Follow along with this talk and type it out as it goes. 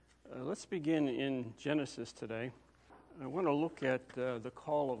Let's begin in Genesis today. I want to look at the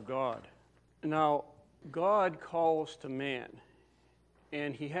call of God. Now, God calls to man,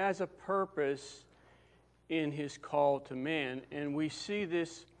 and he has a purpose in his call to man. And we see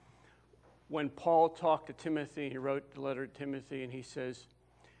this when Paul talked to Timothy. He wrote the letter to Timothy, and he says,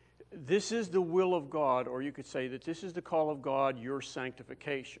 this is the will of God, or you could say that this is the call of God, your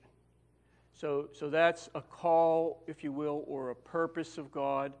sanctification. So that's a call, if you will, or a purpose of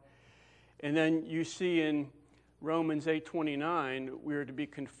God. And then you see in Romans 8:29, we are to be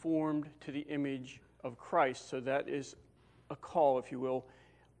conformed to the image of Christ. So that is a call, if you will,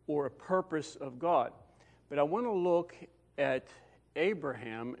 or a purpose of God. But I want to look at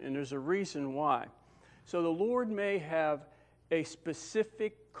Abraham, and there's a reason why. So the Lord may have a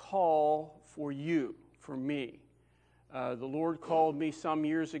specific call for you, for me. The Lord called me some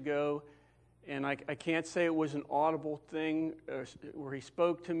years ago, and I can't say it was an audible thing where he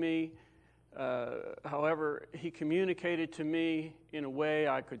spoke to me. However, he communicated to me in a way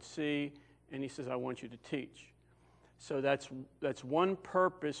I could see, and he says, I want you to teach. So that's one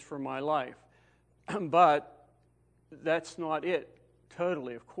purpose for my life. But that's not it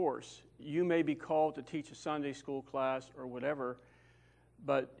totally, of course. You may be called to teach a Sunday school class or whatever,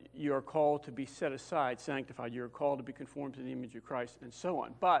 but you're called to be set aside, sanctified. You're called to be conformed to the image of Christ, and so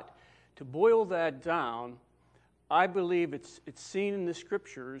on. But to boil that down, I believe it's seen in the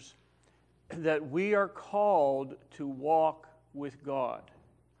Scriptures that we are called to walk with God.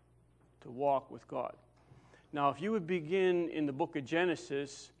 To walk with God. Now, if you would begin in the book of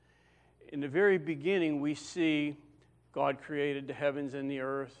Genesis, in the very beginning we see God created the heavens and the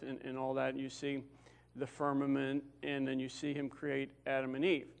earth and all that. And you see the firmament, and then you see him create Adam and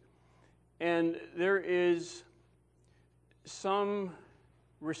Eve. And there is some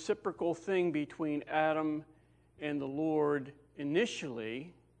reciprocal thing between Adam and the Lord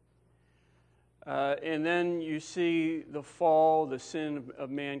initially. And then you see the fall, the sin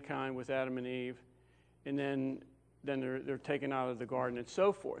of mankind with Adam and Eve, and then they're taken out of the garden and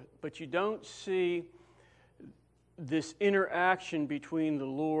so forth. But you don't see this interaction between the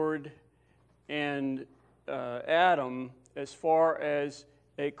Lord and Adam as far as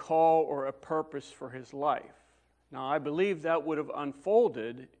a call or a purpose for his life. Now, I believe that would have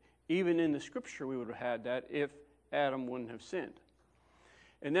unfolded, even in the Scripture we would have had that, if Adam wouldn't have sinned.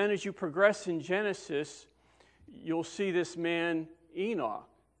 And then as you progress in Genesis, you'll see this man, Enoch.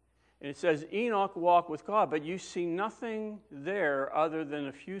 And it says Enoch walked with God, but you see nothing there other than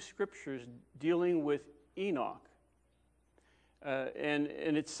a few scriptures dealing with Enoch. And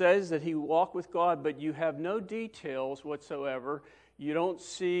it says that he walked with God, but you have no details whatsoever. You don't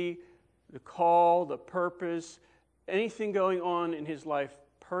see the call, the purpose, anything going on in his life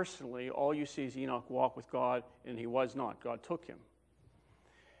personally. All you see is Enoch walk with God, and he was not. God took him.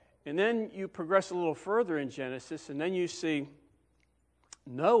 And then you progress a little further in Genesis, and then you see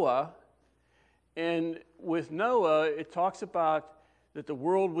Noah. And with Noah, it talks about that the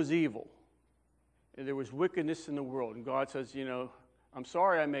world was evil. And there was wickedness in the world. And God says, I'm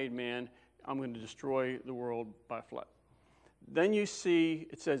sorry I made man. I'm going to destroy the world by flood. Then you see,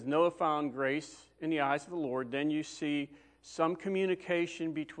 it says Noah found grace in the eyes of the Lord. Then you see some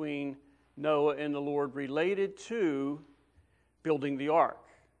communication between Noah and the Lord related to building the ark.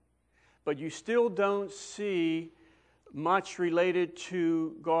 But you still don't see much related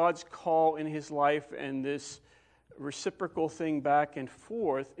to God's call in his life and this reciprocal thing back and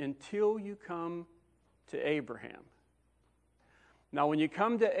forth until you come to Abraham. Now, when you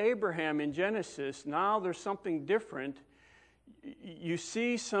come to Abraham in Genesis, now there's something different. You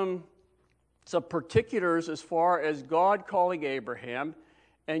see some particulars as far as God calling Abraham,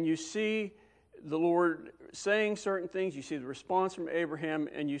 and you see the Lord saying certain things. You see the response from Abraham,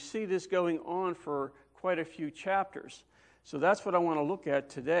 and you see this going on for quite a few chapters. So that's what I want to look at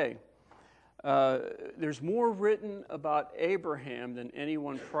today. There's more written about Abraham than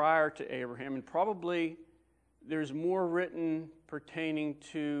anyone prior to Abraham, and probably there's more written pertaining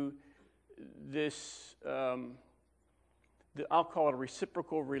to this, I'll call it a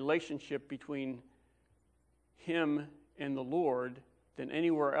reciprocal relationship between him and the Lord than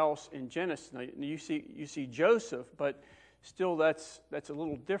anywhere else in Genesis. Now, you see Joseph, but still that's a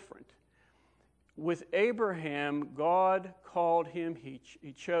little different. With Abraham, God called him, he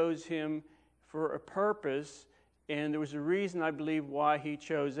chose him for a purpose, and there was a reason, I believe, why he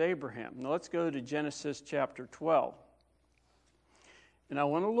chose Abraham. Now let's go to Genesis chapter 12. And I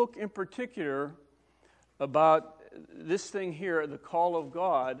want to look in particular about this thing here, the call of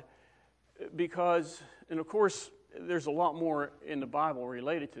God, because, and of course, there's a lot more in the Bible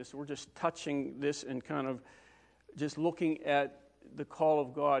related to this. We're just touching this and kind of just looking at the call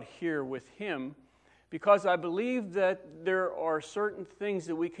of God here with him, because I believe that there are certain things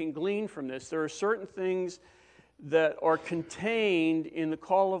that we can glean from this. There are certain things that are contained in the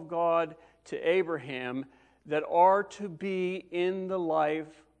call of God to Abraham that are to be in the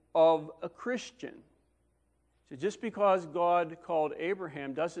life of a Christian. So just because God called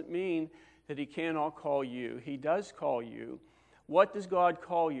Abraham doesn't mean that he cannot call you. He does call you. What does God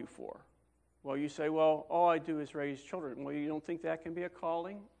call you for? Well, you say, well, all I do is raise children. Well, you don't think that can be a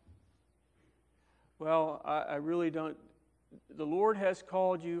calling? Well, I really don't. The Lord has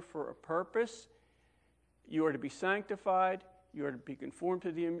called you for a purpose. You are to be sanctified. You are to be conformed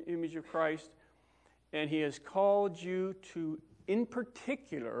to the image of Christ. And he has called you to, in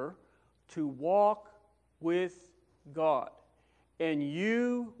particular, to walk with God. And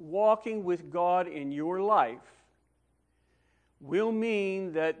you walking with God in your life will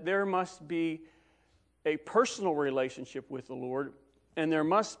mean that there must be a personal relationship with the Lord, and there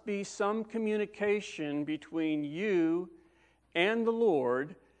must be some communication between you and the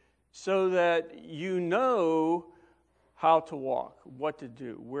Lord so that you know how to walk, what to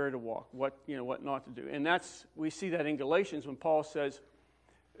do, where to walk, what not to do. And we see that in Galatians when Paul says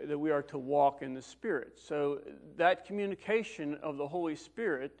that we are to walk in the Spirit. So that communication of the Holy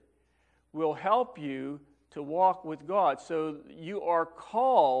Spirit will help you to walk with God. So you are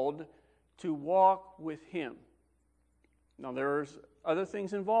called to walk with him. Now there's other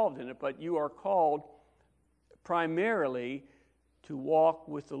things involved in it, but you are called primarily to walk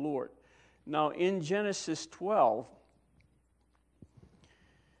with the Lord. Now in Genesis 12,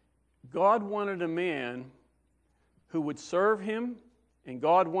 God wanted a man who would serve him, and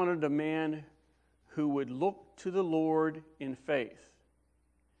God wanted a man who would look to the Lord in faith.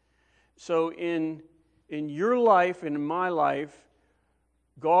 So in your life and in my life,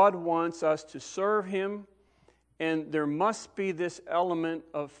 God wants us to serve him, and there must be this element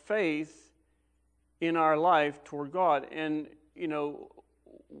of faith in our life toward God. And,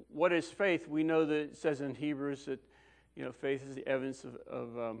 what is faith? We know that it says in Hebrews that, faith is the evidence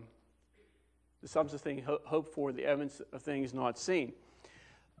of the substance of things hoped for, the evidence of things not seen.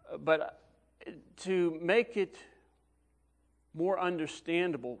 But to make it more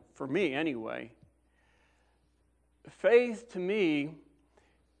understandable, for me anyway, faith to me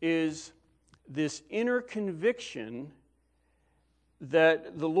is this inner conviction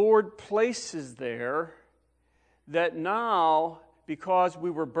that the Lord places there, that now, because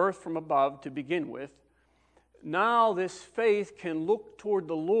we were birthed from above to begin with, now this faith can look toward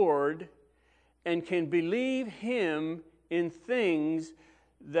the Lord and can believe him in things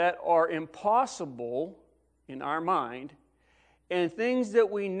that are impossible in our mind, and things that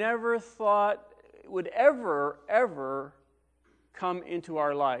we never thought would ever come into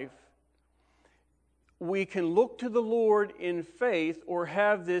our life. We can look to the Lord in faith, or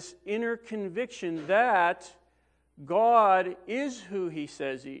have this inner conviction that God is who he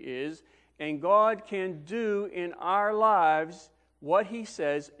says he is, and God can do in our lives what he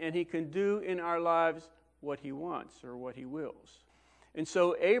says, and he can do in our lives what he wants or what he wills. And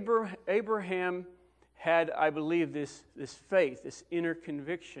so Abraham had, I believe, this faith, this inner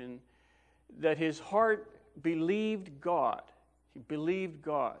conviction that his heart believed God. He believed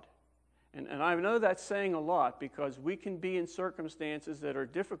God. And I know that's saying a lot, because we can be in circumstances that are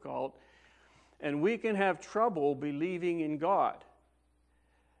difficult, and we can have trouble believing in God.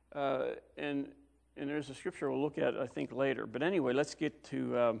 And there's a scripture we'll look at, I think, later. But anyway, let's get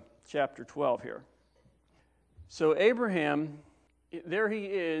to chapter 12 here. So Abraham, there he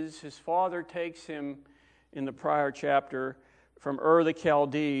is. His father takes him in the prior chapter from Ur of the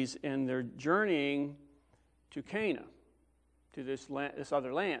Chaldees, and they're journeying to Canaan, to this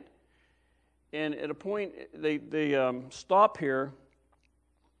other land. And at a point, they stop here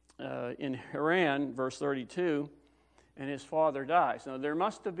in Haran, verse 32, and his father dies. Now, there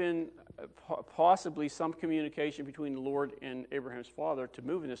must have been possibly some communication between the Lord and Abraham's father to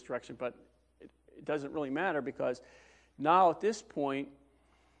move in this direction, but it doesn't really matter, because now at this point,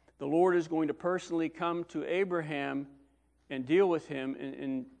 the Lord is going to personally come to Abraham and deal with him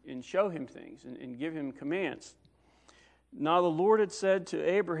and show him things and give him commands. Now the Lord had said to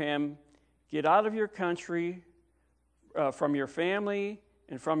Abraham, "Get out of your country, from your family,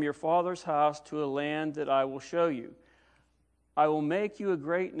 and from your father's house to a land that I will show you. I will make you a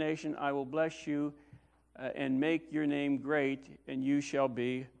great nation. I will bless you and make your name great, and you shall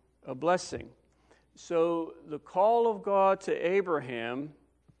be a blessing." So the call of God to Abraham,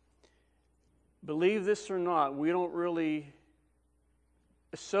 believe this or not, we don't really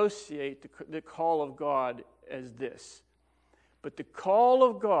associate the call of God as this. But the call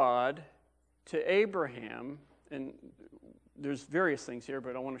of God to Abraham, and there's various things here,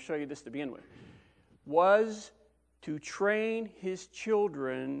 but I want to show you this to begin with, was to train his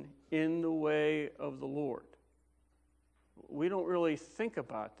children in the way of the Lord. We don't really think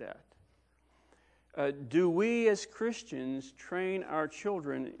about that. Do we as Christians train our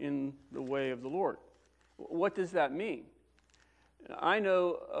children in the way of the Lord? What does that mean? I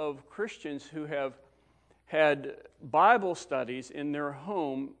know of Christians who have had Bible studies in their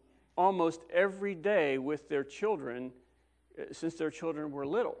home almost every day with their children since their children were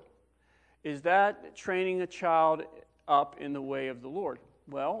little. Is that training a child up in the way of the Lord?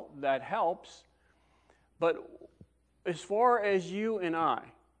 Well, that helps. But as far as you and I,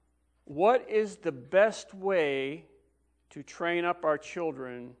 what is the best way to train up our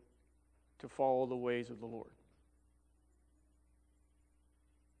children to follow the ways of the Lord?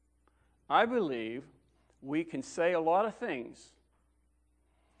 I believe we can say a lot of things,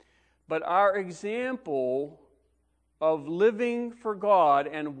 but our example of living for God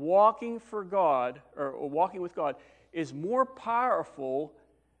and walking for God, or walking with God, is more powerful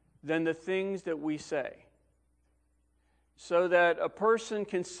than the things that we say. So that a person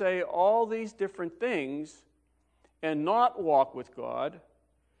can say all these different things and not walk with God,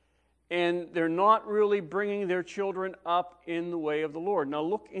 and they're not really bringing their children up in the way of the Lord. Now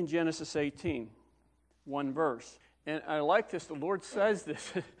look in Genesis 18, one verse. And I like this. The Lord says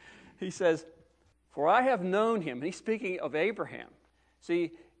this. He says, "For I have known him." And he's speaking of Abraham.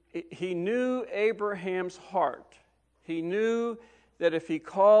 See, he knew Abraham's heart. He knew that if he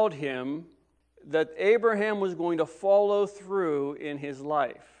called him, that Abraham was going to follow through in his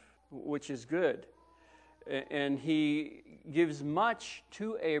life, which is good. And he gives much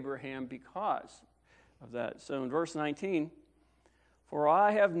to Abraham because of that. So in verse 19, "For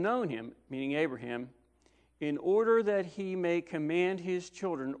I have known him," meaning Abraham, "in order that he may command his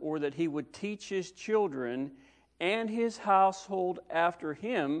children," or that he would teach his children and his household after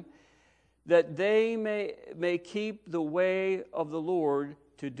him, "that they may keep the way of the Lord,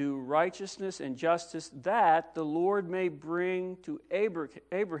 to do righteousness and justice, that the Lord may bring to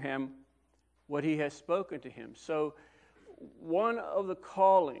Abraham what he has spoken to him." So one of the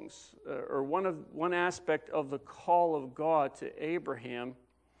callings, or one aspect of the call of God to Abraham,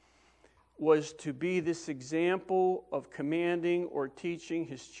 was to be this example of commanding or teaching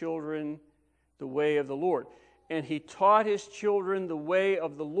his children the way of the Lord. And he taught his children the way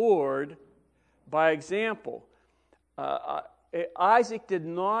of the Lord by example. Isaac did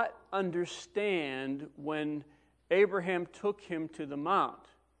not understand when Abraham took him to the mount.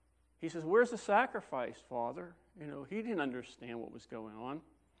 He says, "Where's the sacrifice, Father?" He didn't understand what was going on.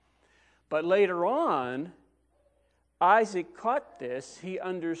 But later on, Isaac caught this. He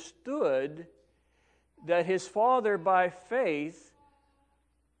understood that his father, by faith,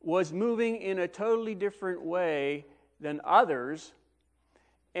 was moving in a totally different way than others.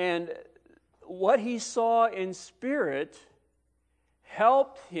 And what he saw in spirit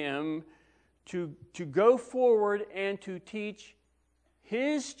helped him to go forward and to teach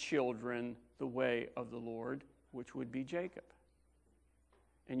his children the way of the Lord, which would be Jacob.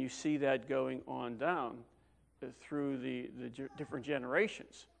 And you see that going on down through the different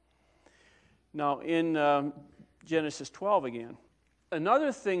generations. Now, in Genesis 12 again,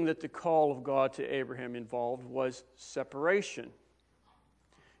 another thing that the call of God to Abraham involved was separation.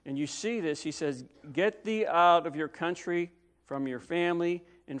 And you see this, he says, "Get thee out of your country, from your family,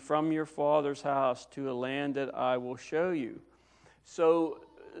 and from your father's house, to a land that I will show you." So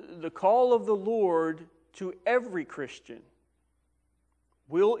the call of the Lord to every Christian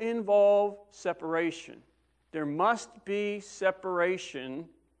will involve separation. There must be separation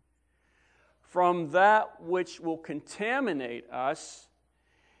from that which will contaminate us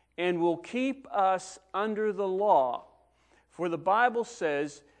and will keep us under the law. For the Bible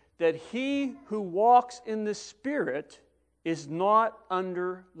says that he who walks in the Spirit is not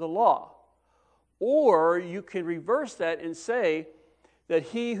under the law. Or you can reverse that and say that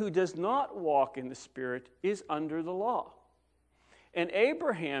he who does not walk in the Spirit is under the law. And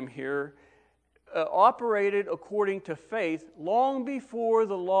Abraham here operated according to faith long before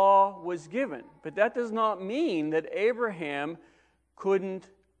the law was given. But that does not mean that Abraham couldn't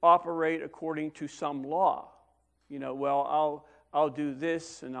operate according to some law. I'll do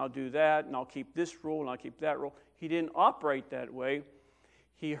this and I'll do that and I'll keep this rule and I'll keep that rule. He didn't operate that way.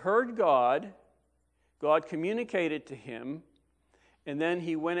 He heard God. God communicated to him. And then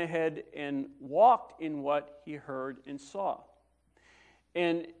he went ahead and walked in what he heard and saw.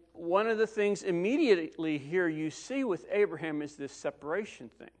 And one of the things immediately here you see with Abraham is this separation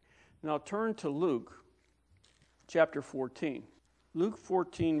thing. Now turn to Luke chapter 14. Luke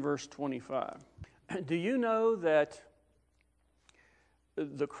 14, verse 25. Do you know that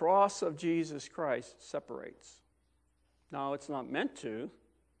the cross of Jesus Christ separates. Now, it's not meant to,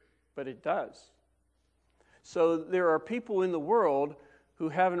 but it does. So there are people in the world who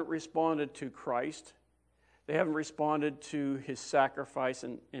haven't responded to Christ. They haven't responded to his sacrifice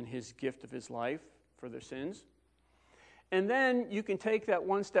and his gift of his life for their sins. And then you can take that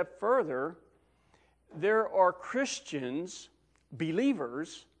one step further. There are Christians,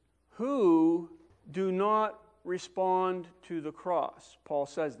 believers, who do not respond to the cross. Paul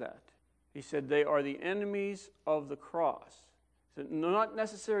says that. He said they are the enemies of the cross. So not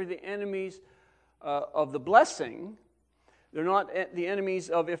necessarily the enemies of the blessing. They're not the enemies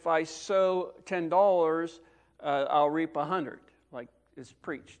of if I sow $10, I'll reap 100, like is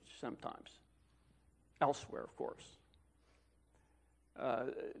preached sometimes. Elsewhere, of course.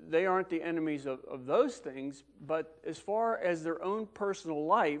 They aren't the enemies of those things, but as far as their own personal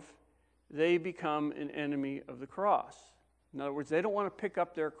life, they become an enemy of the cross. In other words, they don't want to pick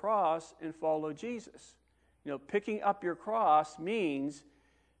up their cross and follow Jesus. Picking up your cross means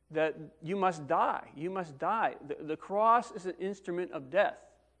that you must die. You must die. The cross is an instrument of death.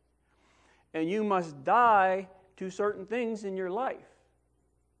 And you must die to certain things in your life.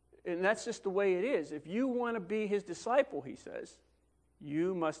 And that's just the way it is. If you want to be his disciple, he says,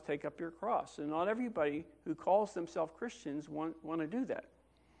 you must take up your cross. And not everybody who calls themselves Christians want to do that.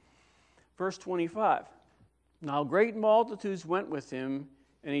 Verse 25. Now great multitudes went with him,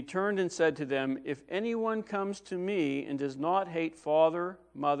 and he turned and said to them, if anyone comes to me and does not hate father,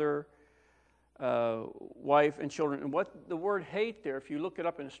 mother, wife, and children. And what the word hate there, if you look it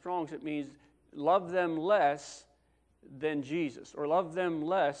up in Strong's, it means love them less than Jesus, or love them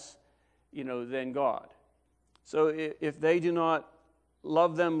less, than God. So if they do not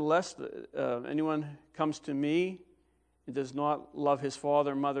love them less, anyone comes to me and does not love his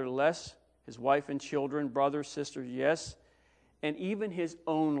father, mother less, his wife and children, brothers, sisters, yes, and even his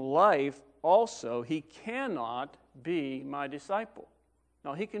own life also, he cannot be my disciple.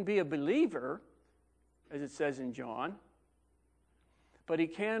 Now, he can be a believer, as it says in John, but he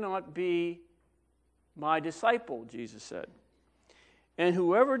cannot be my disciple, Jesus said. And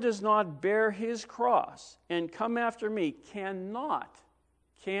whoever does not bear his cross and come after me cannot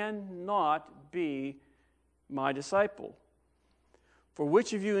be my disciple. For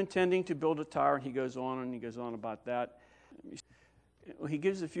which of you intending to build a tower? And he goes on about that. He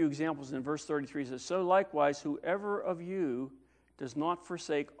gives a few examples in verse 33. He says, so likewise, whoever of you does not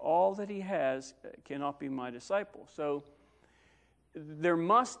forsake all that he has cannot be my disciple. So there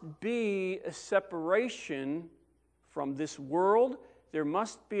must be a separation from this world. There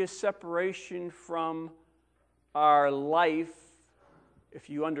must be a separation from our life. If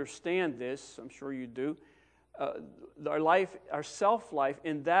you understand this, I'm sure you do. Our life, our self-life,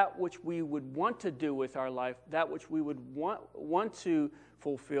 and that which we would want to do with our life, that which we would want to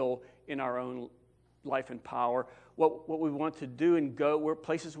fulfill in our own life and power, what we want to do and go, where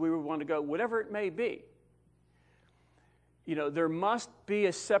places we would want to go, whatever it may be. There must be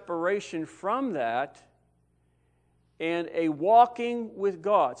a separation from that and a walking with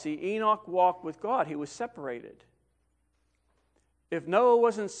God. See, Enoch walked with God. He was separated. If Noah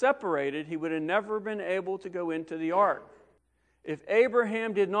wasn't separated, he would have never been able to go into the ark. If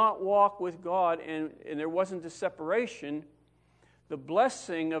Abraham did not walk with God and there wasn't a separation, the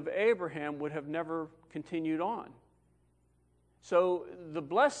blessing of Abraham would have never continued on. So the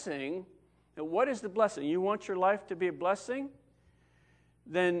blessing, what is the blessing? You want your life to be a blessing?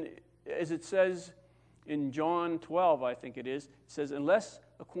 Then, as it says in John 12, I think it says, unless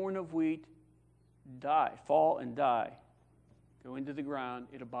a corn of wheat fall and die, go into the ground,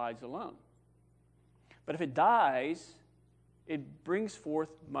 it abides alone. But if it dies, it brings forth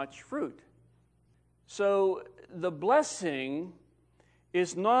much fruit. So the blessing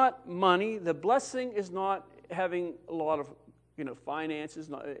is not money. The blessing is not having a lot of finances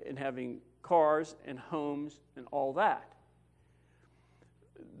and having cars and homes and all that.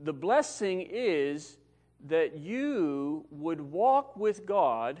 The blessing is that you would walk with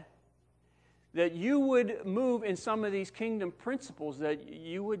God, that you would move in some of these kingdom principles, that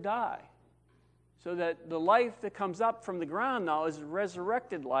you would die. So that the life that comes up from the ground now is a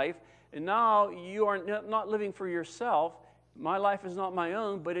resurrected life, and now you are not living for yourself. My life is not my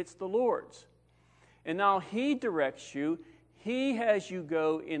own, but it's the Lord's. And now he directs you. He has you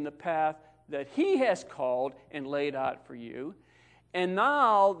go in the path that he has called and laid out for you. And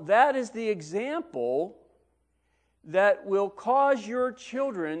now that is the example that will cause your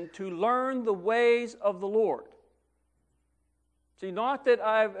children to learn the ways of the Lord. See, not that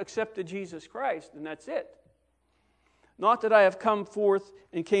I've accepted Jesus Christ and that's it. Not that I have come forth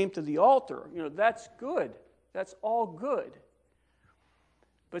and came to the altar. That's good. That's all good.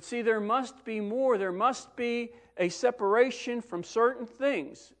 But see, there must be more. There must be a separation from certain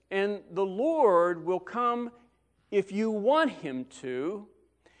things. And the Lord will come, if you want Him to,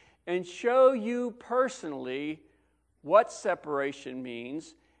 and show you personally what separation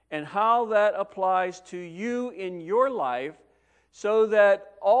means and how that applies to you in your life, so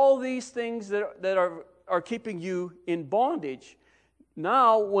that all these things that are keeping you in bondage,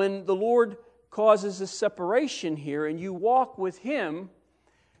 now when the Lord causes a separation here and you walk with Him,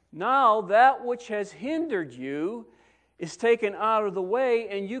 now that which has hindered you is taken out of the way,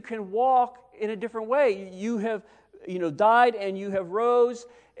 and you can walk in a different way. You have, died and you have rose,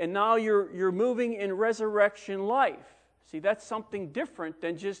 and now you're moving in resurrection life. See, that's something different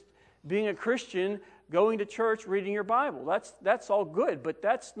than just being a Christian, going to church, reading your Bible. That's all good, but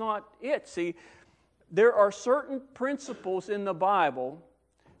that's not it. See, there are certain principles in the Bible,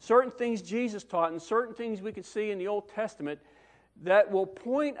 certain things Jesus taught, and certain things we can see in the Old Testament that will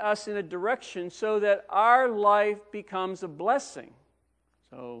point us in a direction so that our life becomes a blessing.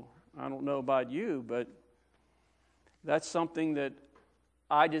 So, I don't know about you, but that's something that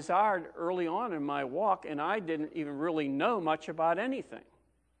I desired early on in my walk, and I didn't even really know much about anything.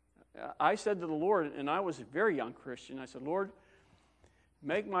 I said to the Lord, and I was a very young Christian, I said, Lord,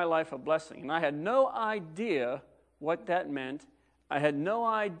 make my life a blessing. And I had no idea what that meant. I had no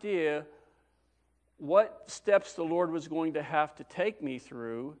idea what steps the Lord was going to have to take me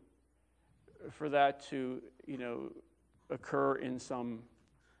through for that to, occur in some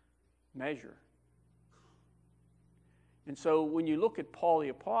measure. And so when you look at Paul the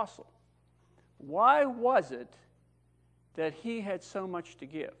Apostle, why was it that he had so much to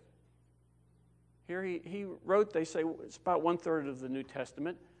give? Here he wrote, they say, it's about 1/3 of the New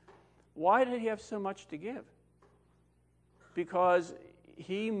Testament. Why did he have so much to give? Because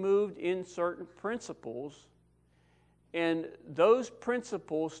he moved in certain principles, and those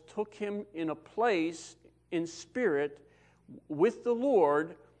principles took him in a place in spirit with the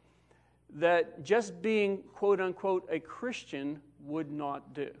Lord that just being, quote-unquote, a Christian would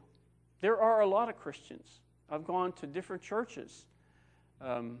not do. There are a lot of Christians. I've gone to different churches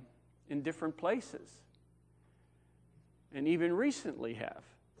in different places, and even recently have.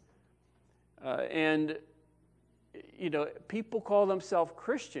 And people call themselves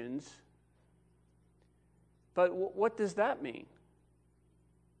Christians, but what does that mean?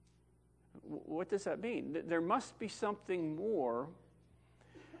 What does that mean? There must be something more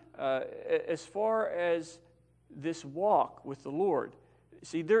as far as this walk with the Lord.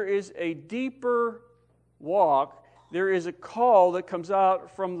 See, there is a deeper walk. There is a call that comes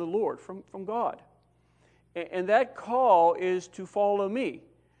out from the Lord, from God. And that call is to follow me.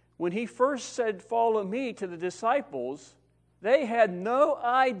 When he first said, follow me to the disciples, they had no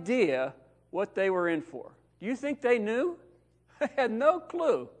idea what they were in for. Do you think they knew? They had no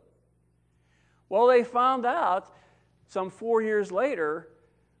clue. Well, they found out some 4 years later,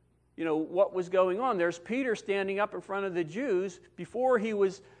 what was going on. There's Peter standing up in front of the Jews. Before he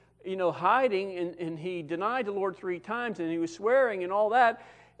was, hiding, and he denied the Lord 3 times, and he was swearing and all that.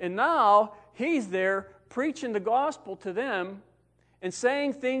 And now he's there preaching the gospel to them and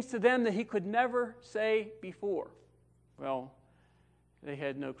saying things to them that he could never say before. Well, they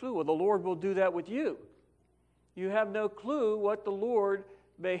had no clue. Well, the Lord will do that with you. You have no clue what the Lord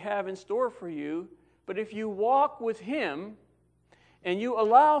may have in store for you, but if you walk with Him and you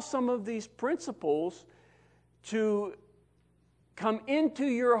allow some of these principles to come into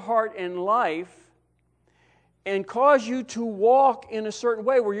your heart and life and cause you to walk in a certain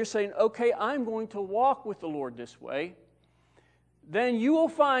way where you're saying, okay, I'm going to walk with the Lord this way, then you will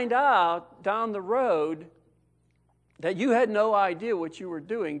find out down the road that you had no idea what you were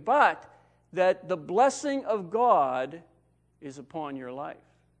doing, but that the blessing of God is upon your life.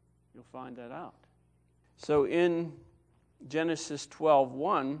 You'll find that out. So in Genesis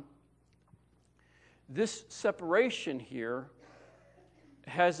 12:1, this separation here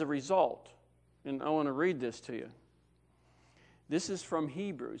has a result. And I want to read this to you. This is from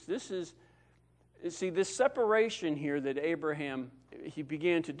Hebrews. This separation here that Abraham, he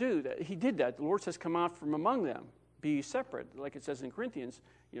began to do, that he did that. The Lord says, come out from among them. Be separate, like it says in Corinthians.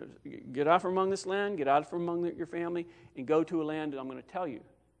 Get out from among this land, get out from among your family, and go to a land that I'm going to tell you.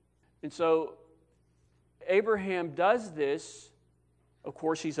 And so Abraham does this. Of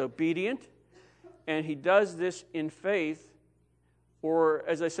course, he's obedient, and he does this in faith. Or,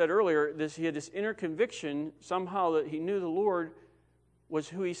 as I said earlier, he had this inner conviction somehow that he knew the Lord was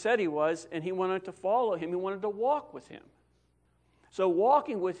who He said He was, and he wanted to follow Him. He wanted to walk with Him. So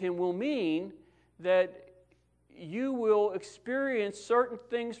walking with Him will mean that you will experience certain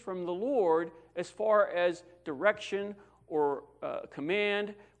things from the Lord as far as direction or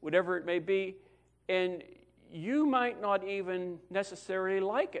command, whatever it may be, and you might not even necessarily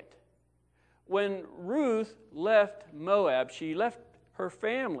like it. When Ruth left Moab, she left her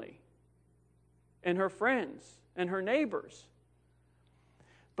family and her friends and her neighbors.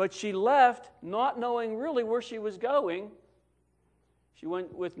 But she left not knowing really where she was going. She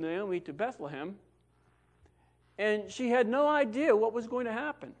went with Naomi to Bethlehem, and she had no idea what was going to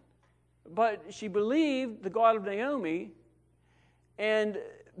happen. But she believed the God of Naomi, and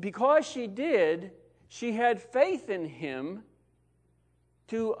because she did, she had faith in him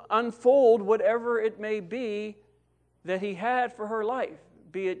to unfold whatever it may be that he had for her life,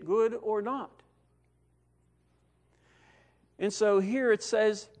 be it good or not. And so here it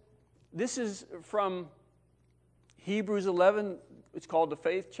says, this is from Hebrews 11, it's called the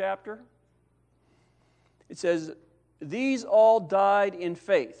faith chapter. It says, these all died in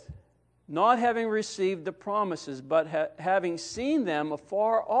faith, not having received the promises, but having seen them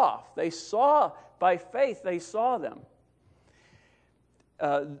afar off. They saw, by faith, they saw them.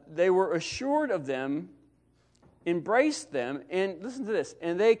 They were assured of them, embraced them, and listen to this,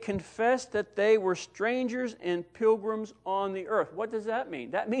 and they confessed that they were strangers and pilgrims on the earth. What does that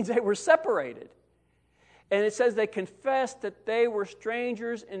mean? That means they were separated. And it says they confessed that they were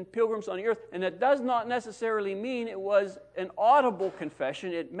strangers and pilgrims on the earth. And that does not necessarily mean it was an audible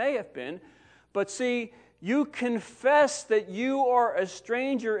confession. It may have been. But see, you confess that you are a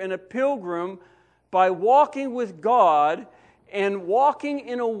stranger and a pilgrim by walking with God and walking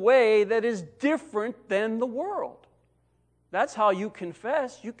in a way that is different than the world. That's how you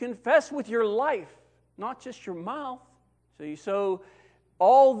confess. You confess with your life, not just your mouth. See, so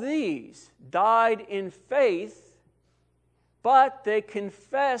all these died in faith, but they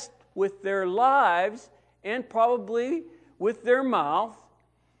confessed with their lives and probably with their mouth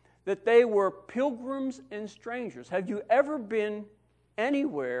that they were pilgrims and strangers. Have you ever been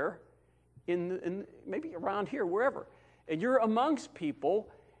anywhere in maybe around here, wherever, and you're amongst people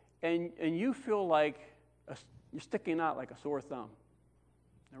and you feel like you're sticking out like a sore thumb?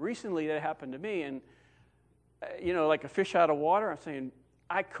 Now, recently that happened to me, and like a fish out of water. I'm saying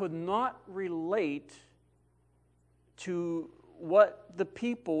I could not relate to what the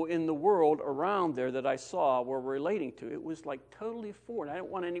people in the world around there that I saw were relating to. It was like totally foreign. I didn't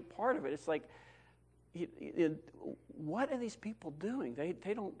want any part of it. It's like, what are these people doing?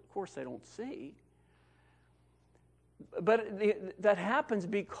 They don't, of course, they don't see. But that happens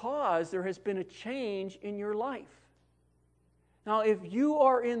because there has been a change in your life. Now, if you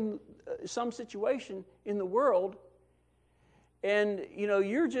are in some situation in the world, and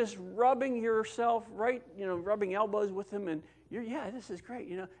you're just rubbing yourself right, rubbing elbows with them, and this is great,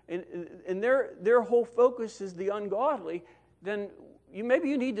 and their whole focus is the ungodly, then maybe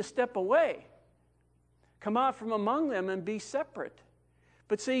you need to step away, come out from among them, and be separate.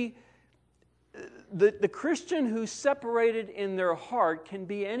 But see, the Christian who's separated in their heart can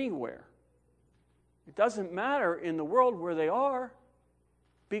be anywhere. It doesn't matter in the world where they are,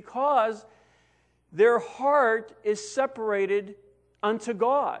 because their heart is separated unto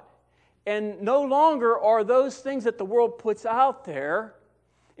God. And no longer are those things that the world puts out there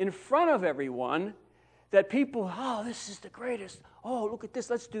in front of everyone that people, this is the greatest. Oh, look at this.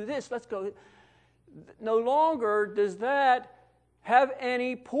 Let's do this. Let's go. No longer does that have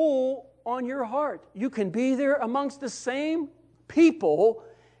any pull on your heart. You can be there amongst the same people,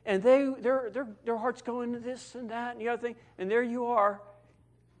 and their heart's going to this and that and the other thing, and there you are,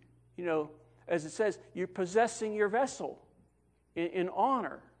 as it says, you're possessing your vessel in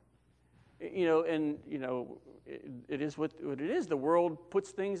honor. It is what it is. The world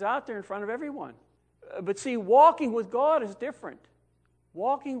puts things out there in front of everyone. But see, walking with God is different.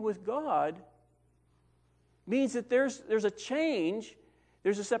 Walking with God means that there's a change,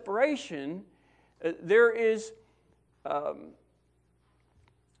 there's a separation, there is an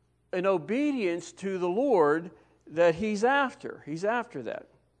obedience to the Lord that He's after. He's after that.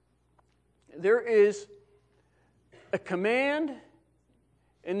 There is a command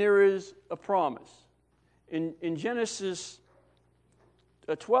and there is a promise. In Genesis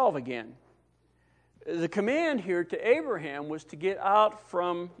 12 again, the command here to Abraham was to get out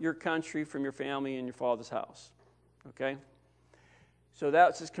from your country, from your family, and your father's house. Okay? So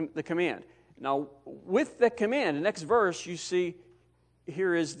that's the command. Now, with the command, the next verse you see,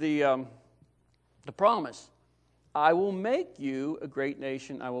 here is the promise. I will make you a great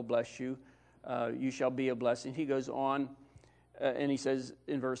nation. I will bless you. You shall be a blessing. He goes on, and he says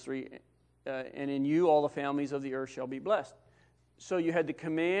in verse 3, and in you all the families of the earth shall be blessed. So you had the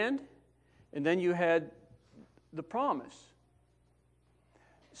command, and then you had the promise.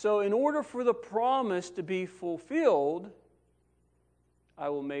 So in order for the promise to be fulfilled, I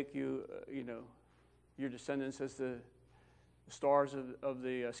will make you, your descendants as the stars of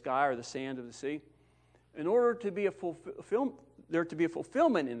the sky or the sand of the sea. In order to be there to be a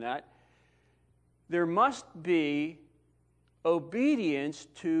fulfillment in that, there must be obedience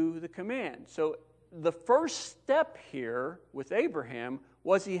to the command. So the first step here with Abraham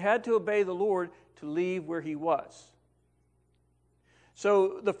was he had to obey the Lord to leave where he was.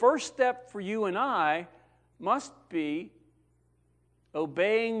 So the first step for you and I must be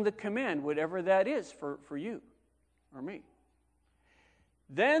obeying the command, whatever that is for you or me.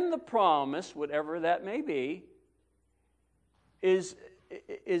 Then the promise, whatever that may be, is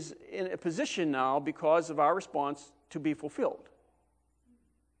in a position now because of our response to be fulfilled.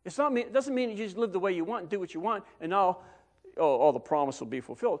 It doesn't mean you just live the way you want and do what you want and now, the promise will be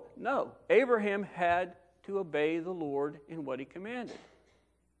fulfilled. No, Abraham had to obey the Lord in what he commanded,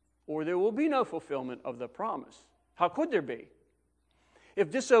 or there will be no fulfillment of the promise. How could there be? If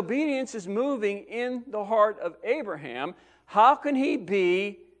disobedience is moving in the heart of Abraham, how can he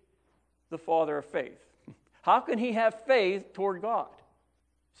be the father of faith? How can he have faith toward God?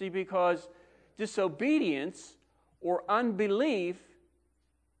 See, because disobedience or unbelief,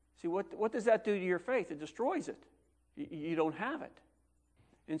 what does that do to your faith? It destroys it. You don't have it.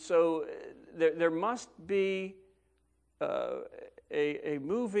 And so there must be a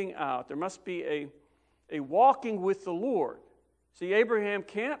moving out. There must be a walking with the Lord. See, Abraham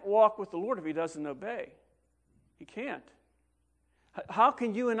can't walk with the Lord if he doesn't obey. He can't. How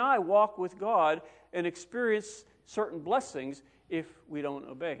can you and I walk with God and experience certain blessings if we don't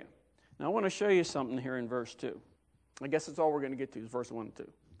obey Him? Now, I want to show you something here in verse 2. I guess that's all we're going to get to is verse 1 and 2.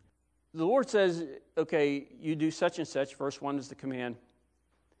 The Lord says, okay, you do such and such. Verse 1 is the command.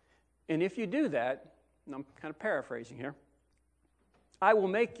 And if you do that, and I'm kind of paraphrasing here, I will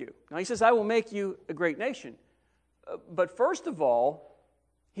make you. Now, He says, I will make you a great nation. But first of all,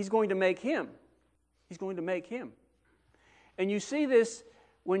 He's going to make him. He's going to make him. And you see this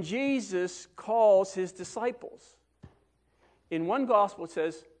when Jesus calls His disciples. In one gospel it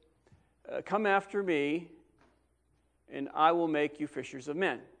says, come after me, and I will make you fishers of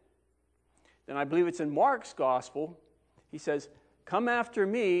men. Then I believe it's in Mark's gospel, he says, come after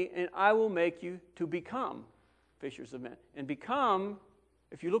me, and I will make you to become fishers of men. And become,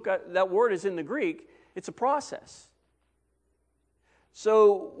 if you look at that word is in the Greek, it's a process.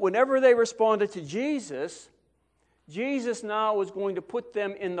 So whenever they responded to Jesus, Jesus now was going to put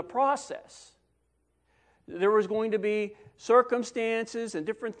them in the process. There was going to be circumstances and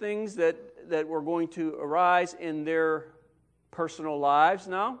different things that were going to arise in their personal lives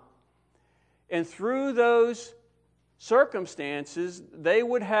now. And through those circumstances, they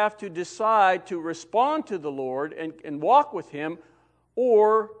would have to decide to respond to the Lord and walk with Him,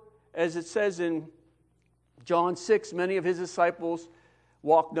 or, as it says in John 6, many of His disciples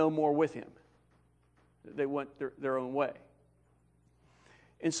walked no more with Him. They went their own way.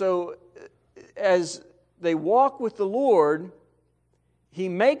 And so, as they walk with the Lord, He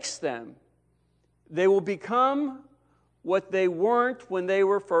makes them. They will become what they weren't when they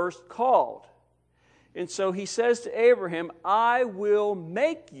were first called. And so He says to Abraham, I will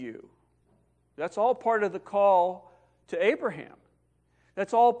make you. That's all part of the call to Abraham.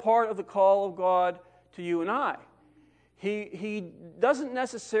 That's all part of the call of God to you and I. He doesn't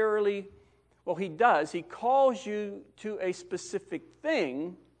necessarily, well, He does. He calls you to a specific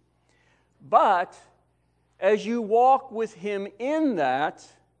thing, but as you walk with Him in that,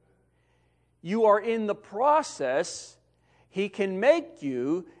 you are in the process. He can make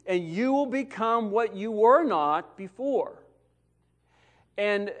you, and you will become what you were not before.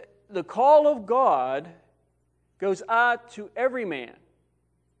 And the call of God goes out to every man,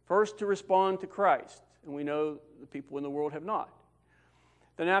 first to respond to Christ. And we know the people in the world have not.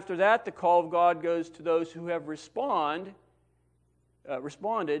 Then after that, the call of God goes to those who have responded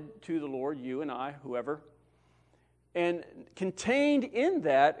to the Lord, you and I, whoever. And contained in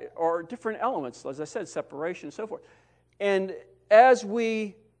that are different elements, as I said, separation and so forth. And as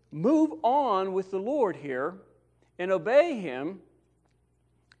we move on with the Lord here and obey Him,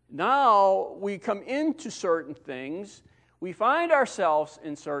 now we come into certain things, we find ourselves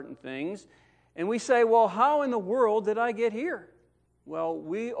in certain things, and we say, well, how in the world did I get here? Well,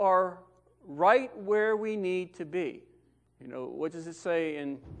 we are right where we need to be. You know, what does it say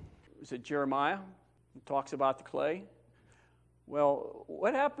is it Jeremiah? It talks about the clay. Well,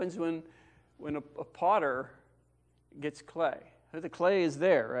 what happens when a potter gets clay? The clay is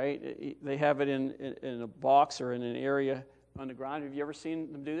there, right? They have it in a box or in an area on the ground. Have you ever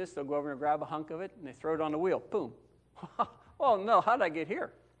seen them do this? They'll go over and grab a hunk of it, and they throw it on the wheel. Boom. Well, no, how did I get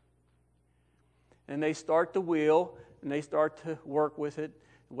here? And they start the wheel. and they start to work with it,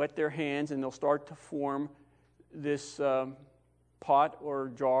 wet their hands, and they'll start to form this pot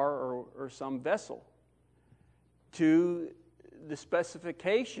or jar or some vessel to the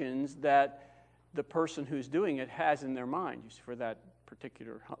specifications that the person who's doing it has in their mind for that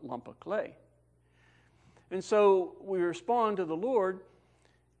particular lump of clay. And so we respond to the Lord,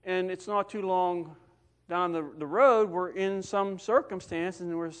 and it's not too long down the road, we're in some circumstance,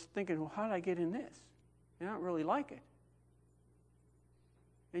 and we're thinking, well, how did I get in this? And I don't really like it.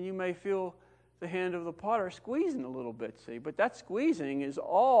 And you may feel the hand of the potter squeezing a little bit, see? But that squeezing is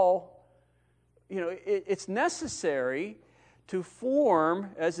all, it's necessary to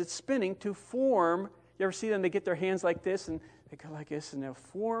form, as it's spinning, to form. You ever see them? They get their hands like this, and they go like this, and they'll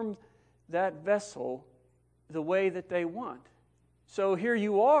form that vessel the way that they want. So here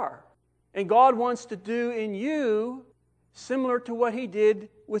you are. And God wants to do in you similar to what He did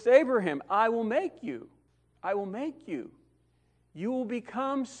with Abraham. I will make you. I will make you. You will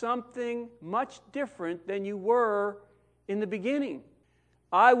become something much different than you were in the beginning.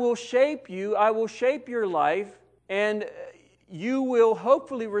 I will shape you. I will shape your life. And you will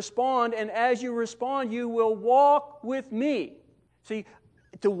hopefully respond. And as you respond, you will walk with me. See,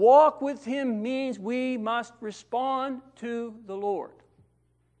 to walk with Him means we must respond to the Lord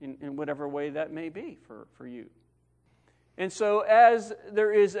in whatever way that may be for you. And so as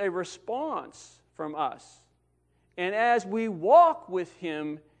there is a response from us, and as we walk with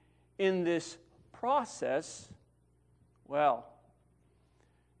Him in this process, well,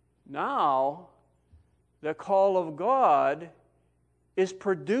 now the call of God is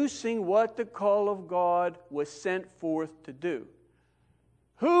producing what the call of God was sent forth to do.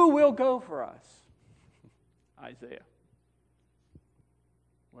 Who will go for us? Isaiah.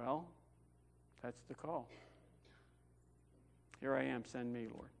 Well, that's the call. Here I am, send me,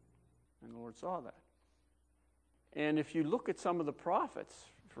 Lord. And the Lord saw that. And if you look at some of the prophets,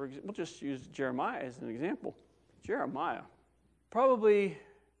 for example, we'll just use Jeremiah as an example. Jeremiah, probably,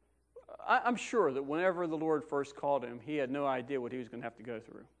 I'm sure that whenever the Lord first called him, he had no idea what he was going to have to go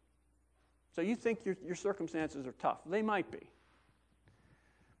through. So you think your circumstances are tough. They might be.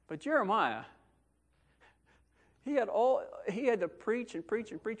 But Jeremiah, he had to preach and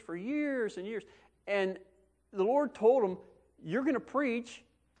preach and preach for years and years. And the Lord told him, you're going to preach,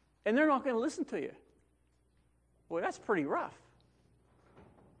 and they're not going to listen to you. Boy, that's pretty rough.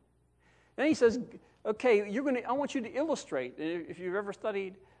 Then he says, okay, I want you to illustrate. If you've ever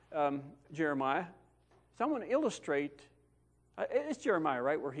studied Jeremiah, so I want to illustrate. It's Jeremiah,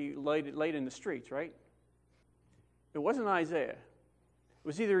 right, where he laid in the streets, right? It wasn't Isaiah. It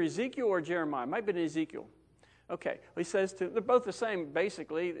was either Ezekiel or Jeremiah. It might have been Ezekiel. Okay, he says they're both the same,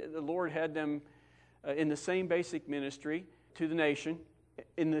 basically. The Lord had them in the same basic ministry to the nation,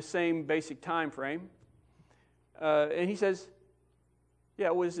 in the same basic time frame. And he says,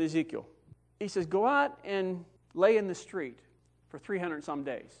 it was Ezekiel. He says, go out and lay in the street for 300 some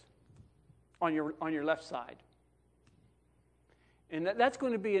days on your left side. And that's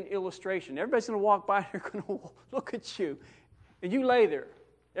going to be an illustration. Everybody's going to walk by and they're going to look at you. And you lay there.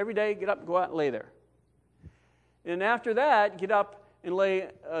 Every day, get up and go out and lay there. And after that, get up and lay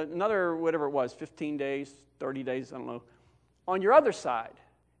another, whatever it was, 15 days, 30 days, I don't know, on your other side.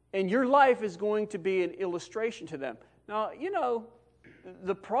 And your life is going to be an illustration to them. Now,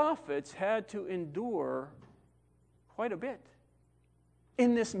 the prophets had to endure quite a bit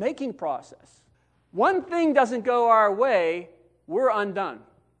in this making process. One thing doesn't go our way, we're undone,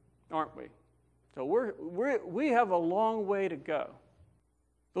 aren't we? So we have a long way to go.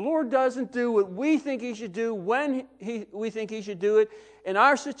 The Lord doesn't do what we think He should do when we think He should do it. In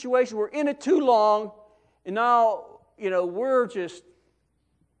our situation, we're in it too long, and now, we're just,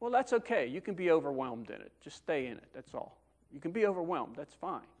 well, that's okay. You can be overwhelmed in it. Just stay in it, that's all. You can be overwhelmed, that's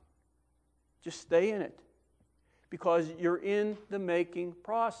fine. Just stay in it, because you're in the making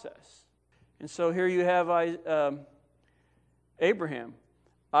process. And so here you have Abraham.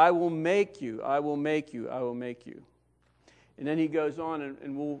 I will make you, I will make you, I will make you. And then he goes on,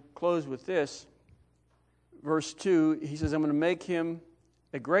 and we'll close with this. Verse 2, he says, I'm going to make him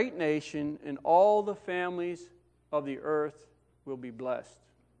a great nation, and all the families of the earth will be blessed.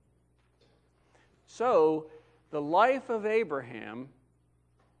 So, the life of Abraham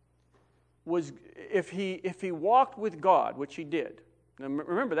was, if he walked with God, which he did. Now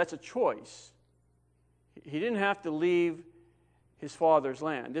remember, that's a choice. He didn't have to leave his father's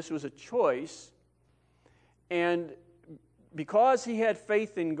land. This was a choice. And because he had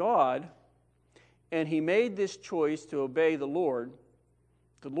faith in God, and he made this choice to obey the Lord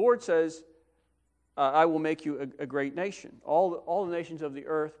says, I will make you a great nation. All the nations of the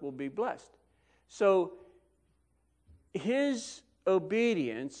earth will be blessed. So, his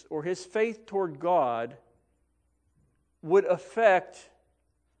obedience or his faith toward God would affect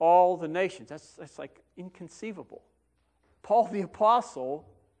all the nations. That's like inconceivable. Paul the Apostle,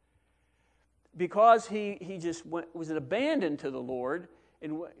 because he just was abandoned to the Lord,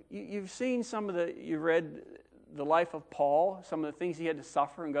 and you've seen you read the life of Paul, some of the things he had to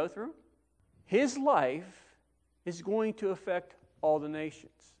suffer and go through. His life is going to affect all the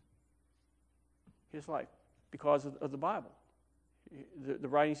nations. His life, because of the Bible, the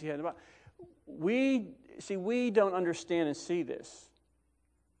writings he had in the Bible. We don't understand and see this,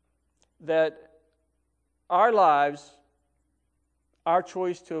 that our lives, our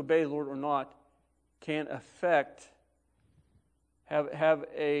choice to obey the Lord or not, can have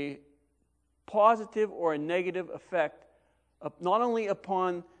a positive or a negative effect not only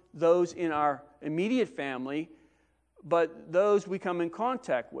upon those in our immediate family, but those we come in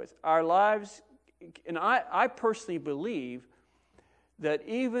contact with. Our lives, and I personally believe that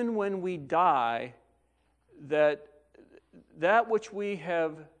even when we die, that which we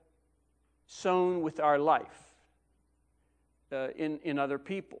have sown with our life in other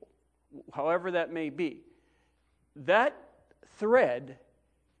people, however that may be, that thread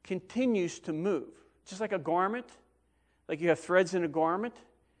continues to move. Just like a garment, like you have threads in a garment,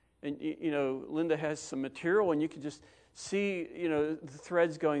 and Linda has some material, and you can just see the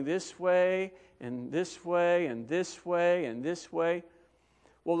threads going this way and this way and this way and this way.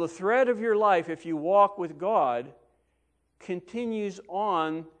 Well, the thread of your life, if you walk with God, continues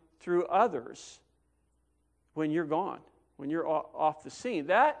on through others when you're gone, when you're off the scene.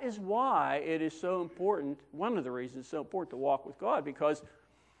 That is why it is so important, one of the reasons it's so important to walk with God, because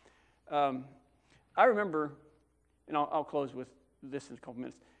I remember, and I'll close with this in a couple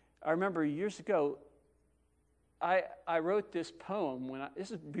minutes. I remember years ago, I wrote this poem this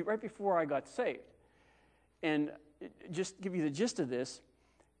is right before I got saved. And just give you the gist of this,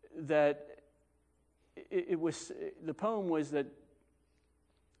 that the poem was that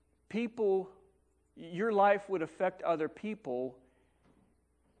your life would affect other people,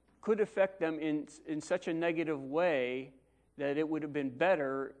 could affect them in such a negative way that it would have been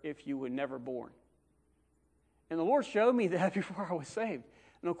better if you were never born. And the Lord showed me that before I was saved.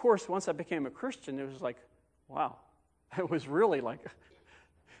 And of course, once I became a Christian, it was like, wow, it was really like,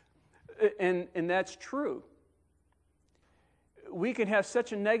 and that's true. We can have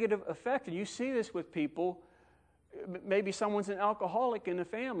such a negative effect, and you see this with people. Maybe someone's an alcoholic in the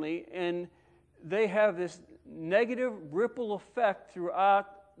family, and they have this negative ripple effect throughout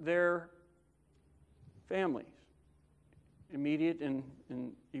their families, immediate and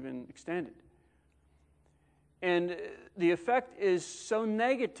even extended. And the effect is so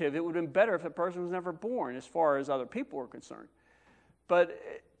negative, it would have been better if the person was never born, as far as other people are concerned. But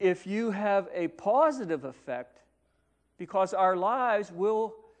if you have a positive effect, because our lives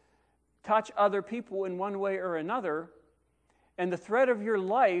will touch other people in one way or another, and the thread of your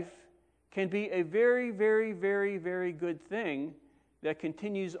life can be a very, very, very, very good thing that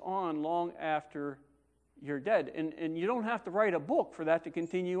continues on long after you're dead. And you don't have to write a book for that to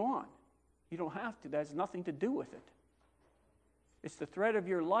continue on. You don't have to. That has nothing to do with it. It's the thread of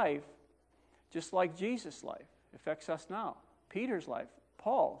your life, just like Jesus' life affects us now. Peter's life,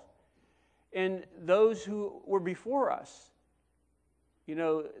 Paul's, and those who were before us.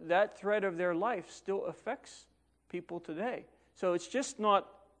 That thread of their life still affects people today. So it's just not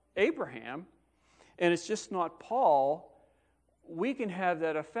Abraham, and it's just not Paul. We can have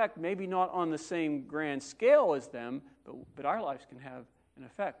that effect, maybe not on the same grand scale as them, but our lives can have an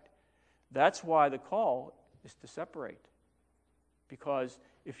effect. That's why the call is to separate. Because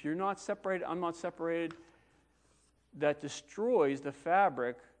if you're not separated, I'm not separated, that destroys the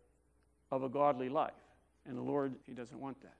fabric of a godly life. And the Lord, He doesn't want that.